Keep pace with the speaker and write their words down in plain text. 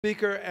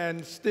Speaker,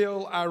 and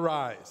still I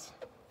rise,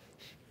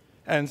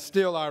 and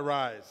still I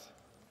rise.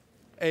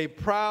 A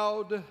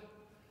proud,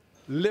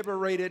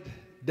 liberated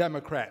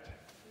Democrat,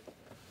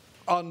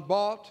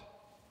 unbought,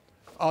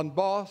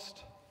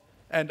 unbossed,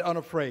 and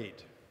unafraid.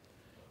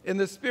 In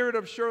the spirit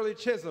of Shirley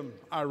Chisholm,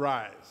 I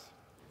rise,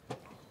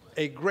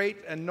 a great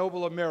and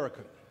noble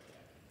American.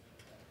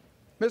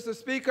 Mr.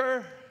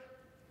 Speaker,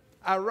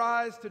 I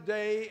rise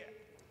today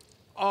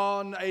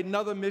on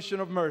another mission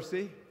of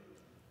mercy.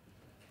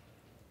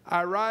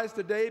 I rise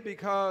today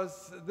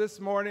because this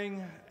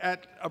morning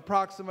at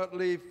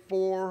approximately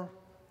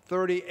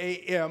 4:30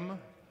 a.m.,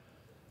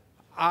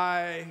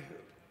 I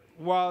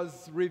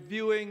was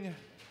reviewing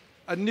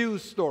a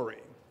news story.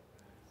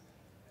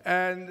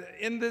 And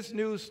in this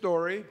news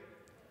story,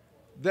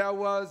 there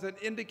was an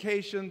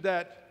indication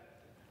that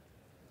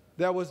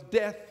there was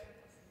death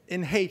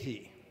in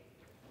Haiti.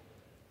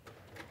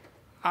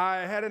 I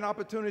had an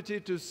opportunity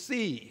to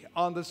see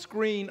on the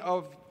screen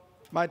of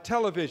my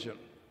television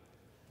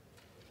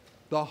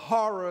the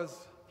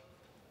horrors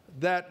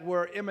that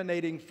were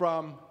emanating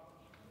from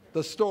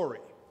the story.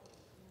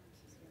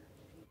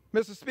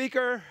 Mr.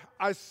 Speaker,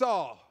 I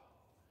saw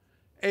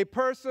a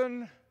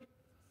person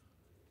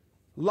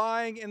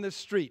lying in the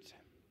street,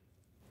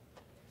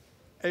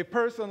 a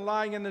person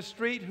lying in the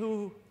street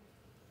who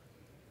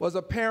was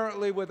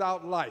apparently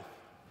without life.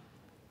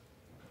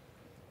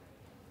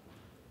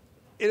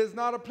 It is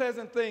not a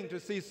pleasant thing to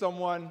see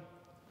someone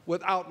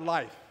without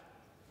life.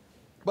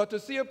 But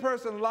to see a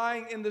person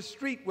lying in the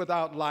street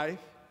without life,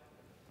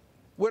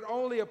 with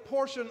only a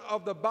portion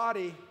of the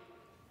body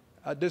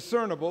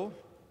discernible,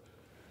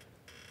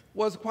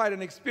 was quite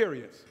an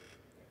experience.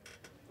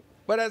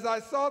 But as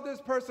I saw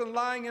this person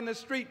lying in the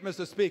street,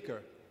 Mr.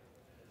 Speaker,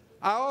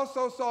 I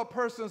also saw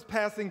persons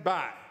passing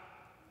by.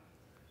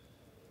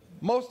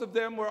 Most of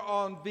them were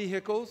on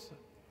vehicles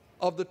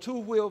of the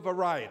two-wheel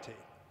variety.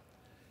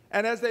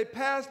 And as they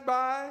passed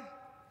by,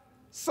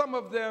 some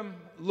of them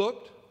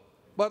looked,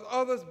 but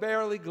others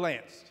barely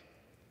glanced.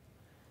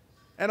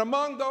 And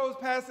among those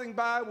passing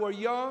by were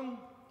young,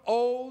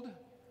 old,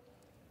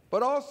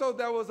 but also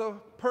there was a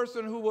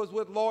person who was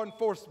with law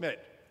enforcement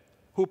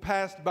who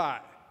passed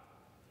by.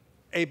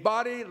 A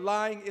body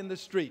lying in the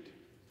street.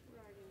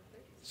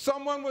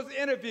 Someone was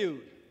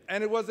interviewed,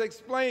 and it was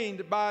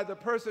explained by the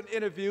person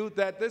interviewed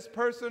that this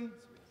person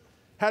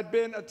had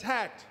been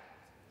attacked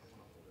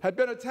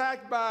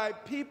by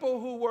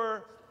people who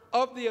were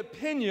of the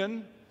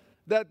opinion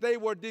that they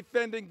were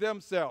defending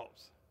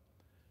themselves.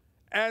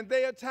 And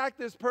they attacked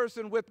this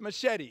person with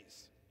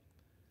machetes,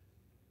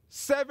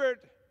 severed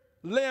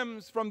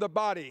limbs from the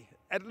body.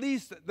 At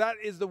least that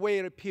is the way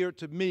it appeared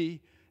to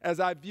me as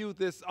I viewed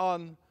this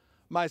on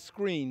my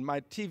screen,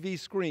 my TV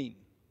screen.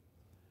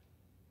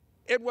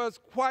 It was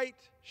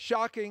quite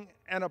shocking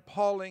and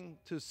appalling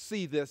to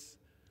see this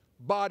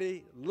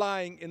body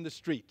lying in the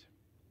street.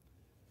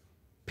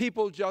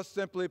 People just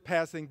simply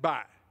passing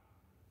by.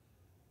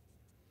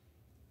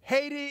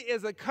 Haiti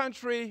is a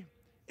country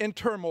in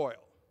turmoil.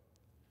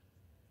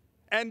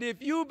 And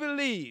if you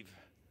believe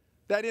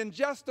that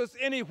injustice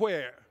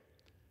anywhere,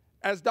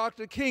 as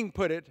Dr. King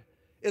put it,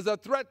 is a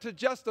threat to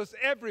justice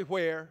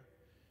everywhere,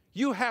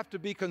 you have to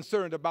be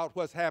concerned about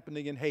what's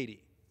happening in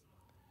Haiti.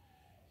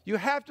 You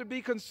have to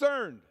be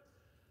concerned.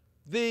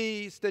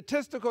 The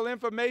statistical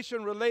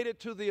information related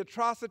to the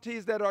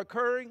atrocities that are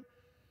occurring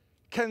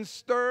can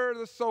stir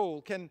the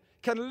soul, can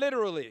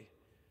literally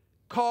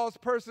cause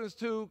persons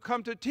to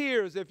come to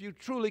tears if you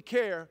truly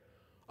care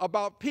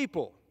about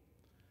people.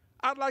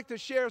 I'd like to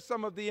share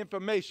some of the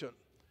information,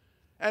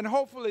 and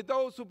hopefully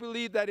those who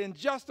believe that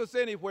injustice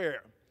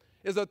anywhere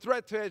is a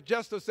threat to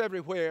justice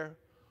everywhere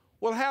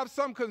will have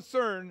some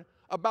concern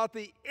about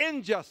the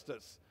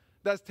injustice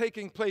that's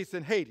taking place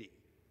in Haiti.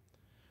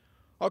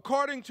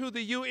 According to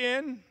the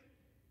UN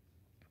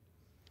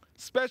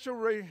Special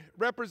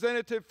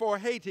Representative for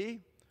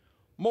Haiti,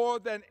 more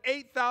than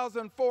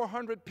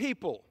 8,400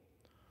 people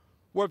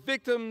were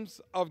victims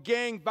of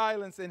gang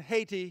violence in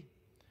Haiti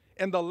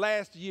in the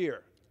last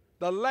year.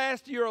 The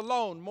last year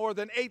alone, more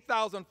than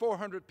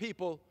 8,400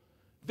 people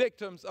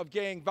victims of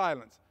gang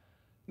violence.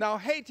 Now,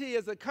 Haiti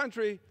is a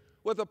country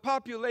with a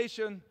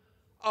population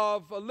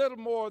of a little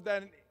more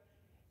than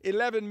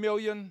 11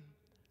 million,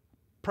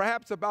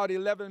 perhaps about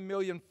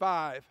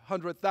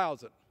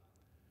 11,500,000.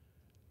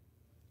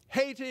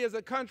 Haiti is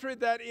a country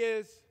that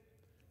is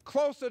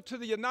closer to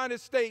the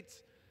United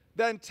States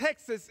than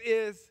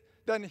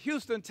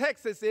Houston,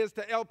 Texas is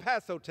to El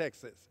Paso,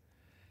 Texas.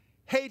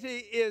 Haiti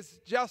is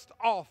just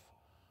off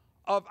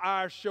of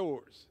our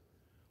shores.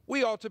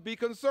 We ought to be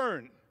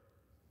concerned.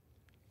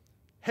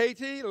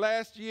 Haiti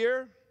last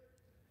year,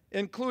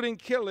 including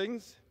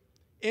killings,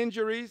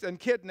 injuries, and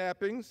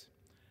kidnappings,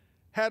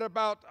 had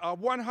about a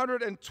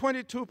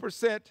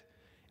 122%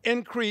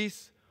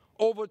 increase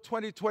over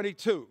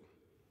 2022.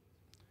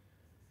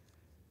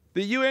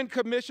 The UN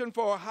Commission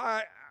for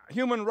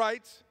Human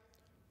Rights,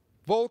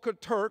 Volker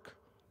Turk,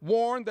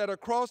 warned that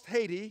across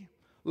Haiti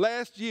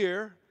last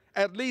year,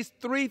 at least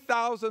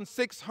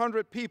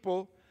 3,600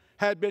 people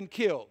had been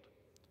killed.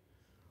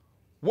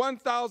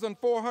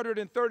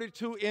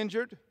 1,432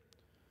 injured,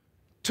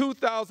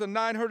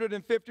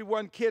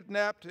 2,951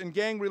 kidnapped in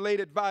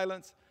gang-related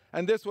violence,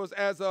 and this was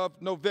as of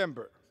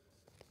November.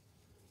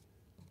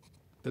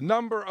 The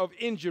number of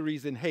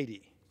injuries in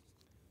Haiti.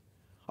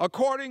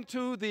 According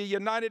to the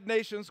United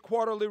Nations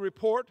Quarterly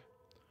Report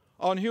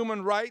on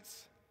Human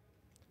Rights,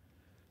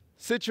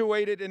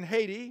 situated in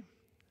Haiti,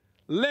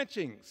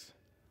 lynchings,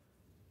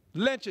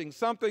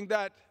 something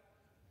that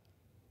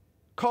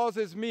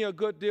causes me a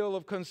good deal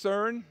of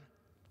concern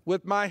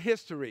with my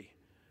history.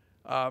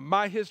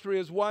 My history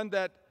is one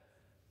that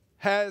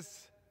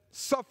has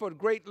suffered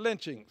great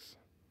lynchings.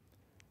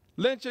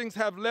 Lynchings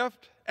have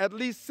left at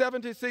least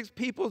 76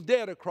 people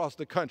dead across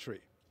the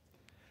country.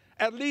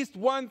 At least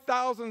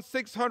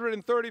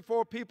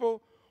 1,634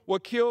 people were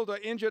killed or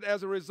injured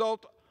as a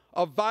result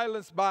of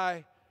violence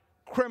by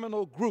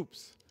criminal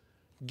groups.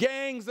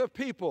 Gangs of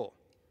people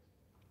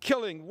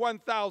killing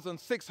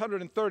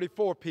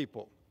 1,634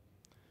 people.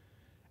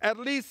 At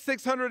least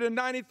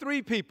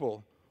 693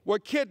 people were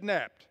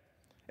kidnapped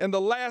in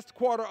the last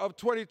quarter of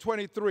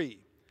 2023,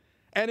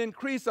 an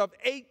increase of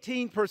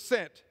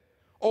 18%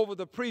 over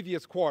the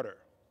previous quarter.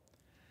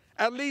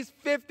 At least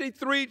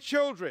 53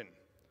 children,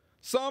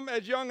 some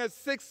as young as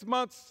 6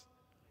 months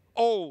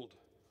old,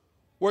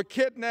 were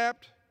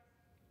kidnapped,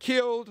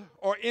 killed,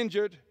 or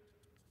injured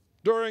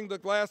during the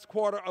last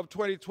quarter of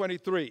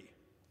 2023.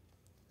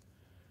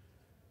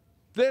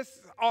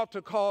 This ought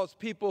to cause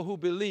people who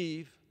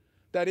believe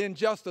that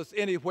injustice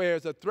anywhere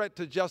is a threat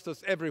to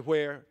justice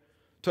everywhere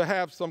to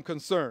have some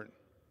concern.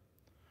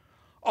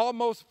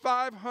 Almost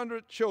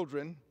 500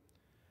 children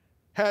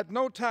had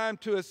no time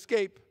to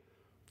escape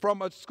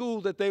from a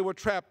school that they were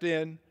trapped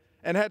in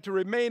and had to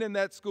remain in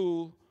that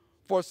school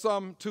for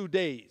some 2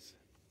 days.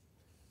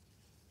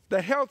 The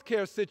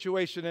healthcare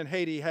situation in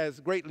Haiti has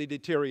greatly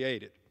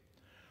deteriorated.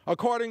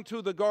 According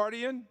to The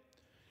Guardian,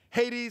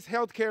 Haiti's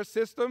healthcare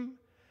system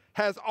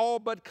has all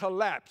but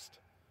collapsed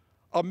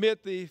amid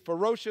the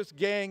ferocious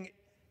gang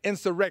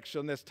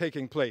insurrection that's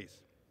taking place.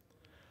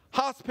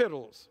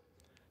 Hospitals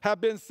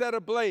have been set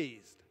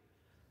ablaze,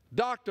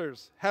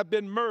 doctors have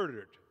been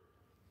murdered,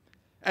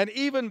 and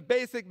even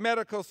basic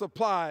medical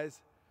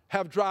supplies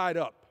have dried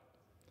up.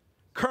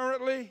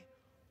 Currently,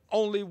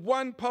 only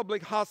one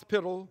public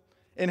hospital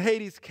in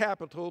Haiti's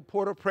capital,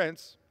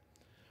 Port-au-Prince,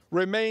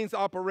 remains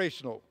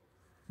operational,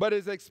 but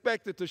is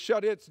expected to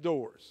shut its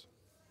doors.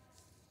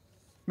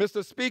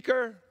 Mr.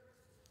 Speaker,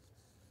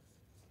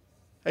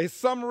 a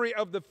summary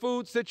of the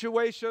food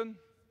situation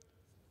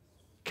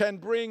can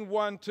bring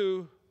one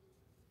to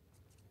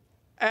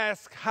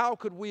ask, how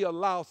could we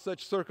allow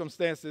such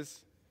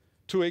circumstances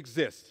to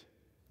exist?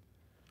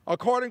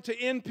 According to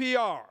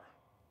NPR,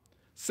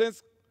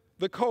 since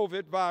the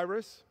COVID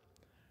virus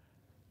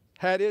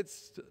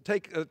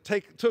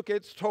took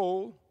its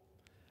toll,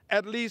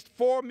 at least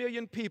 4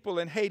 million people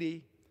in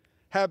Haiti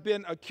have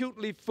been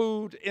acutely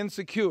food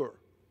insecure.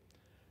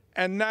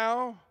 And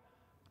now,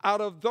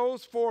 out of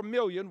those 4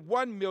 million,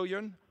 1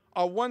 million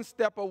are one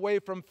step away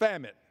from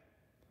famine.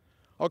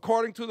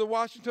 According to the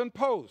Washington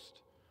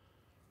Post,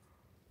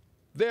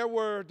 there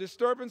were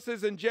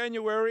disturbances in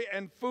January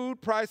and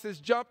food prices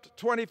jumped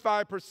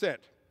 25%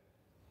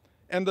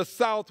 in the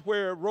South,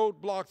 where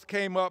roadblocks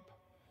came up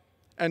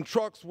and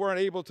trucks weren't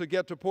able to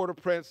get to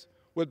Port-au-Prince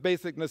with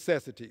basic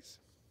necessities.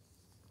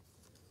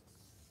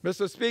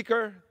 Mr.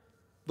 Speaker,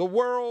 the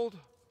World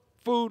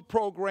Food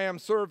Program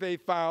survey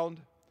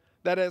found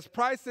that as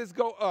prices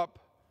go up,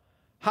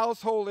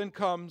 household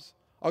incomes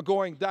are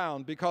going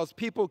down because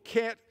people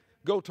can't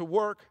go to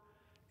work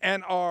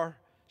and are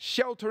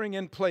sheltering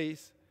in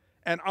place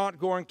and aren't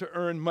going to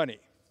earn money.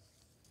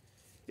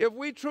 If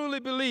we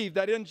truly believe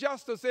that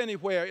injustice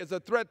anywhere is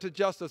a threat to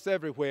justice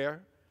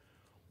everywhere,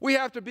 we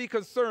have to be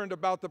concerned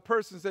about the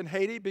persons in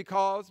Haiti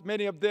because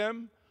many of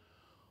them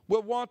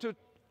will want to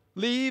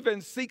leave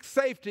and seek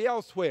safety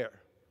elsewhere.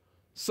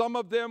 Some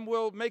of them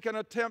will make an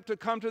attempt to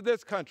come to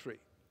this country.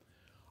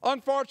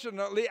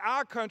 Unfortunately,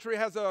 our country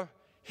has a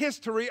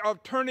history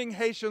of turning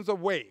Haitians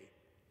away.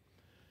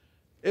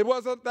 It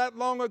wasn't that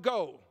long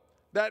ago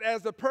that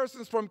as the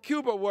persons from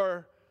Cuba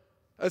were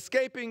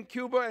escaping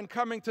Cuba and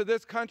coming to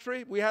this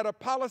country, we had a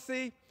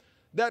policy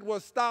that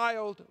was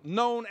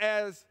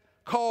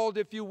called,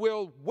 if you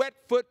will, wet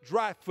foot,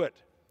 dry foot.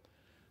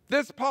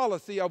 This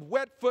policy of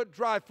wet foot,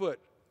 dry foot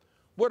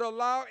would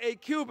allow a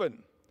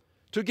Cuban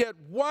to get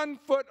 1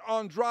 foot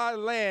on dry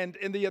land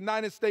in the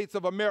United States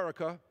of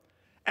America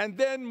and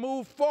then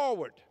move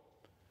forward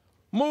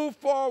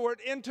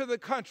into the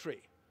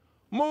country,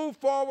 move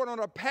forward on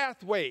a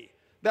pathway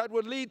that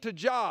would lead to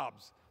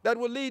jobs, that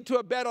would lead to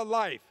a better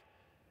life,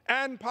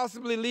 and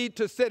possibly lead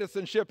to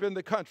citizenship in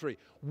the country.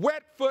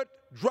 Wet foot,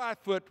 dry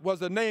foot was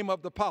the name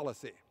of the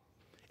policy.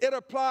 It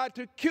applied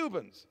to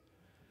Cubans.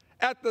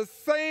 At the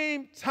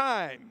same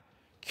time,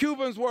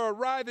 Cubans were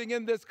arriving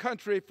in this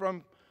country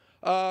from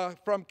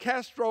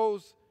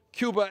Castro's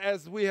Cuba,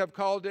 as we have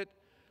called it.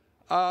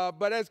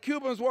 But as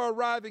Cubans were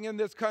arriving in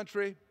this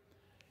country,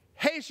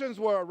 Haitians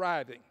were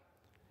arriving.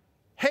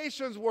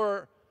 Haitians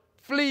were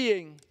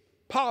fleeing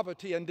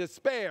poverty and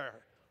despair,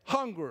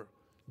 hunger,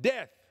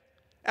 death.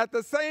 At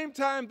the same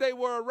time they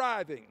were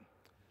arriving,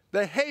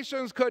 the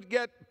Haitians could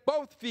get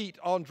both feet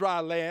on dry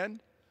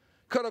land,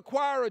 could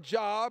acquire a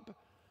job,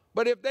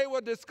 but if they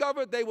were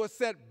discovered, they were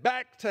sent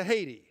back to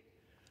Haiti.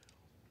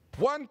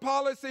 One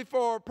policy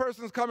for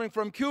persons coming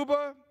from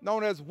Cuba,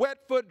 known as wet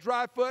foot,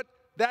 dry foot,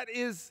 that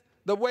is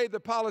the way the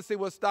policy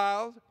was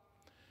styled.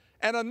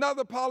 And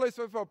another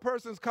policy for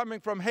persons coming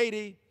from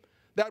Haiti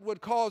that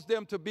would cause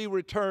them to be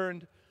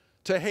returned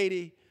to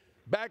Haiti,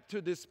 back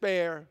to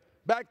despair,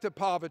 back to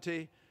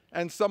poverty,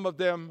 and some of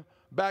them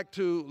back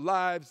to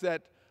lives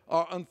that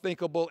are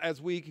unthinkable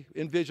as we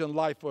envision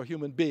life for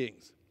human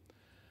beings.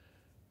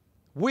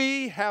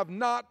 We have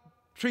not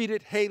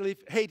treated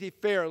Haiti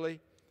fairly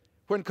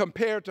when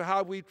compared to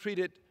how we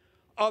treated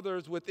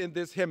others within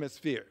this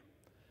hemisphere.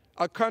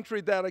 A country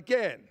that,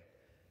 again,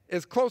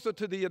 is closer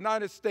to the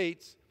United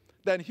States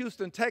than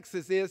Houston,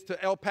 Texas is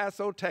to El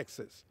Paso,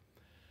 Texas.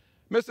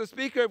 Mr.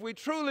 Speaker, if we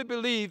truly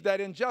believe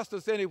that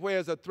injustice anywhere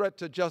is a threat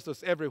to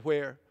justice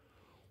everywhere,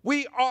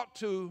 we ought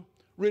to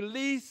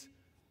release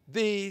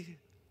the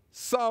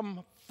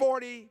some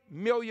 $40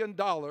 million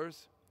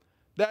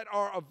that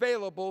are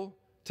available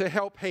to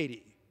help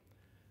Haiti.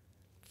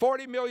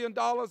 $40 million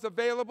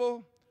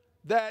available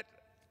that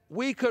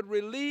we could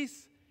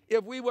release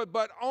if we would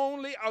but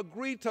only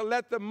agree to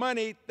let the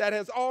money that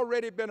has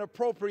already been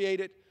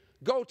appropriated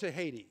go to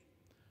Haiti.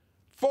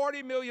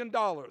 $40 million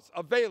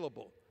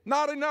available.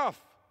 Not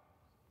enough,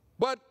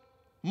 but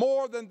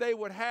more than they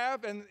would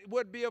have and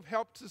would be of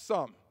help to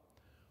some.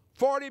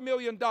 $40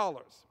 million.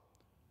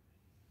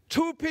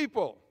 2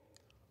 people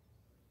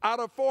out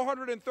of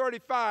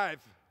 435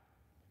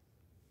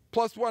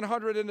 plus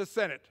 100 in the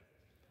Senate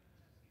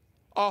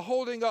are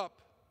holding up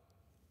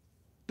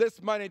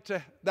this money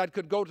that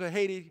could go to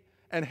Haiti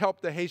and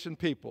help the Haitian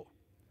people.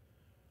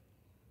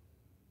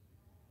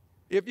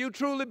 If you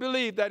truly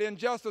believe that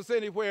injustice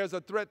anywhere is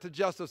a threat to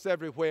justice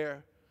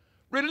everywhere,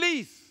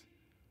 release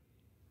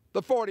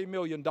the $40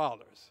 million.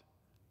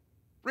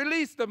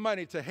 Release the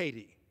money to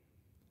Haiti.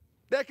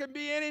 There can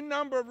be any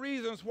number of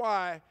reasons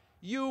why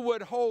you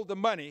would hold the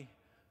money,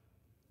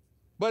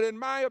 but in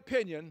my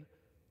opinion,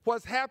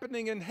 what's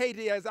happening in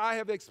Haiti, as I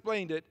have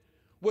explained it,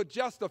 would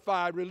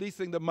justify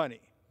releasing the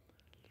money.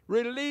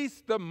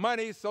 Release the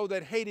money so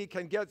that Haiti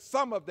can get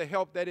some of the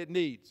help that it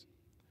needs.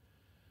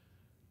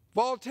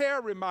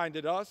 Voltaire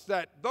reminded us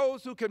that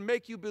those who can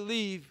make you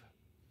believe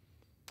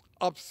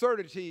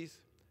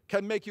absurdities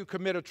can make you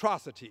commit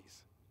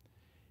atrocities.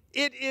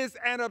 It is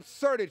an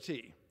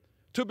absurdity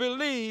to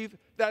believe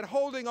that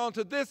holding on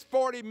to this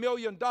 $40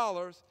 million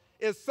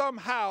is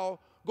somehow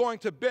going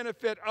to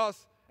benefit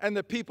us and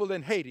the people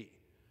in Haiti.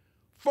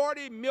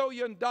 $40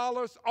 million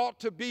ought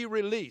to be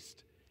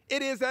released.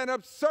 It is an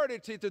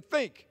absurdity to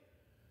think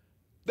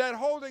that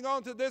holding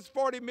on to this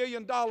 $40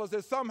 million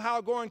is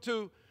somehow going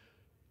to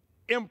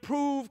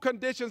improve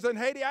conditions in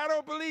Haiti. I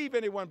don't believe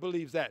anyone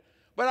believes that.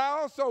 But I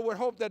also would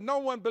hope that no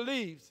one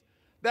believes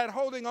that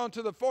holding on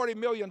to the $40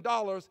 million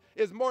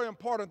is more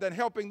important than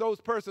helping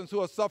those persons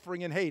who are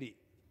suffering in Haiti.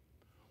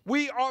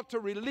 We ought to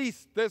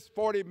release this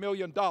 $40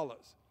 million.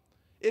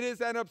 It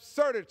is an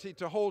absurdity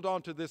to hold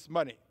on to this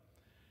money.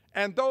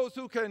 And those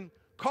who can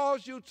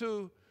cause you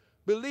to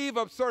believe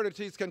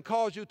absurdities can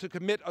cause you to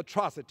commit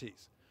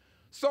atrocities.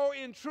 So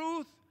in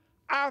truth,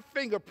 our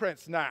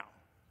fingerprints now,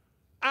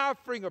 our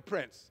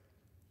fingerprints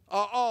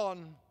are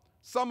on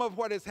some of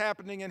what is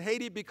happening in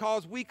Haiti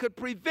because we could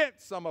prevent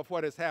some of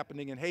what is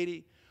happening in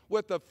Haiti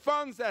with the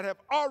funds that have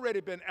already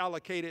been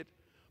allocated,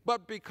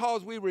 but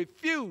because we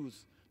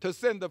refuse to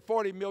send the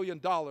 $40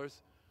 million,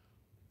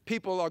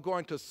 people are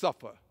going to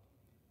suffer.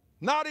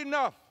 Not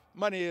enough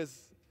money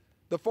is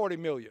the $40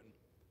 million,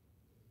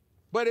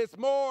 but it's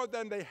more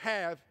than they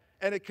have,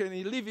 and it can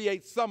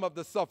alleviate some of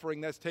the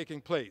suffering that's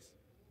taking place.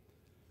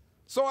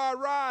 So I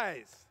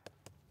rise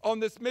on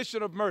this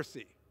mission of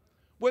mercy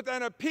with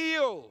an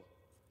appeal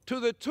to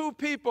the 2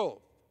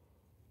 people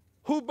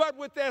who, but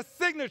with their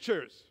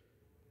signatures,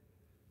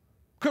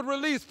 could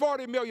release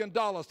 $40 million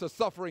to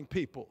suffering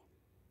people.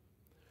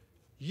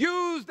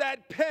 Use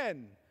that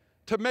pen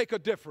to make a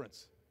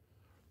difference.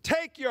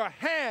 Take your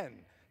hand,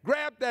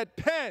 grab that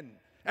pen,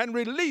 and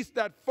release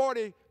that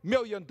 $40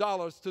 million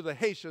to the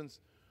Haitians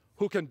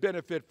who can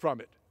benefit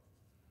from it.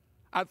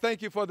 I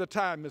thank you for the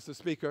time, Mr.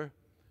 Speaker,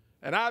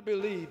 and I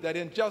believe that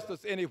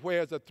injustice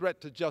anywhere is a threat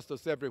to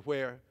justice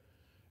everywhere,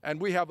 and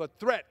we have a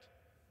threat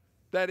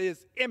that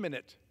is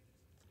imminent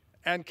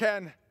and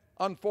can,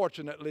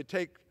 unfortunately,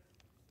 take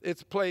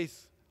its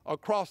place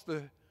across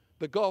the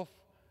Gulf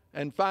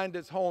and find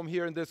its home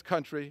here in this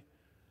country.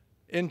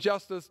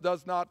 Injustice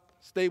does not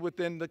stay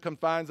within the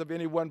confines of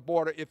any one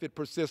border if it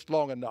persists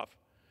long enough.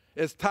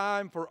 It's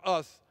time for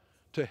us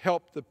to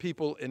help the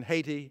people in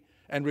Haiti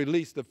and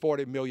release the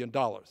 $40 million.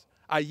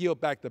 I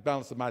yield back the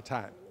balance of my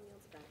time.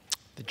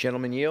 The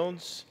gentleman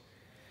yields.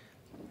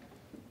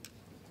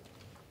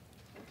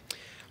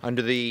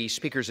 Under the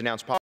Speaker's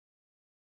announced policy.